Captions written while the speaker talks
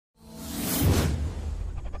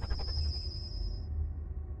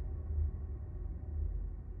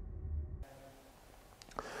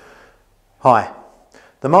Hi,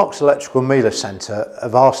 the Marks Electrical Miele Centre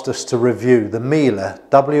have asked us to review the Miele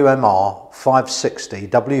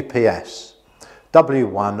WMR560WPS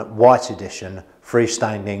W1 White Edition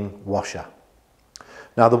freestanding washer.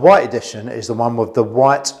 Now the White Edition is the one with the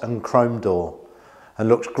white and chrome door and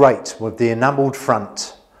looks great with the enamelled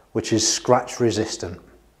front, which is scratch resistant.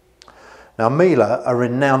 Now Miele are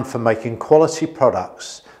renowned for making quality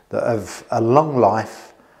products that have a long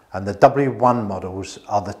life, and the W1 models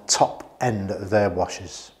are the top end of their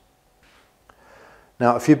washers.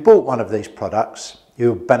 Now if you bought one of these products,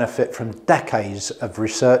 you'll benefit from decades of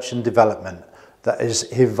research and development that has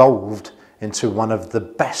evolved into one of the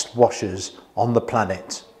best washers on the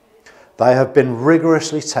planet. They have been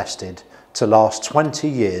rigorously tested to last 20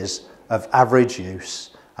 years of average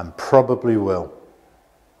use and probably will.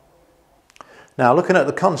 Now looking at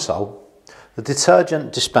the console, the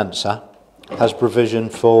detergent dispenser has provision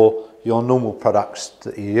for your normal products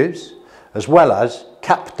that you use, as well as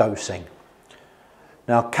cap dosing.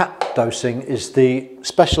 Now cap dosing is the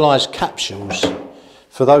specialised capsules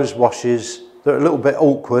for those washes that are a little bit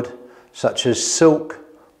awkward, such as silk,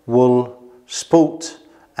 wool, sport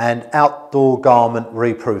and outdoor garment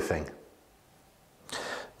reproofing.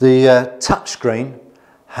 The touchscreen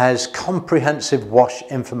has comprehensive wash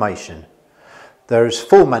information. There is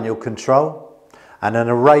full manual control and an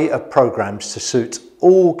array of programs to suit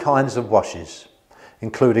all kinds of washes,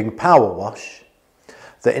 including power wash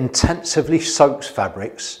that intensively soaks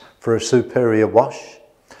fabrics for a superior wash,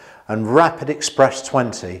 and Rapid Express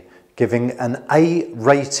 20 giving an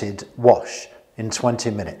A-rated wash in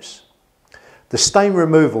 20 minutes. The stain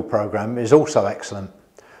removal program is also excellent,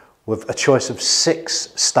 with a choice of 6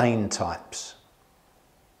 stain types.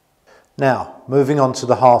 Now moving on to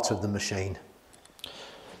the heart of the machine.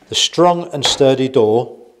 The strong and sturdy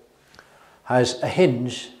door has a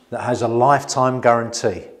hinge that has a lifetime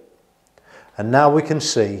guarantee. And now we can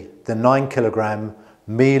see the 9 kilogram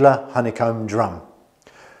Miele honeycomb drum.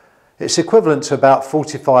 It's equivalent to about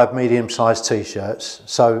 45 medium-sized t-shirts,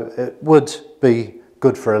 so it would be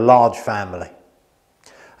good for a large family.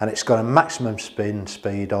 And it's got a maximum spin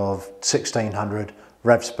speed of 1600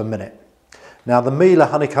 revs per minute. Now the Miele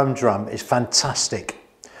honeycomb drum is fantastic.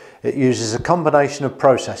 It uses a combination of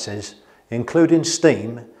processes, including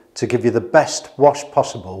steam, to give you the best wash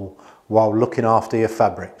possible while looking after your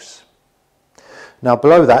fabrics. Now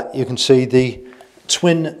below that you can see the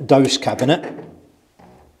twin dose cabinet.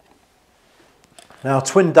 Now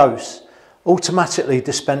twin dose automatically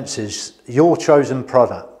dispenses your chosen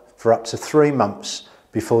product for up to 3 months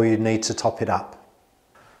before you need to top it up.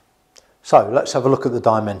 So let's have a look at the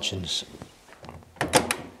dimensions.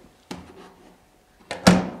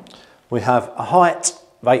 We have a height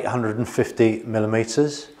of 850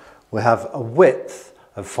 millimeters. We have a width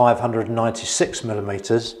of 596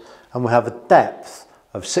 millimeters, and we have a depth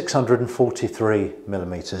of 643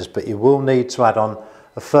 millimeters, but you will need to add on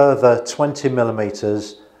a further 20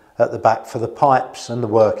 millimeters at the back for the pipes and the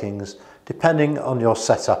workings, depending on your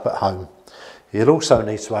setup at home. You'll also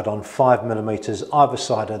need to add on 5 millimeters either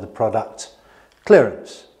side of the product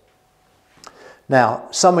clearance. Now,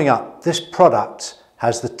 summing up, this product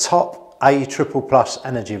has the top A++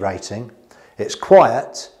 energy rating. It's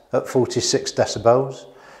quiet at 46 decibels.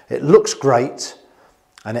 It looks great,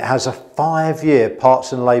 and it has a 5-year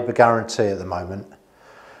parts and labour guarantee at the moment.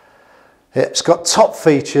 It's got top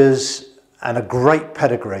features and a great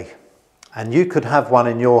pedigree, and you could have one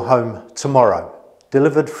in your home tomorrow,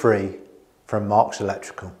 delivered free from Marks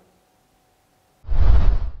Electrical.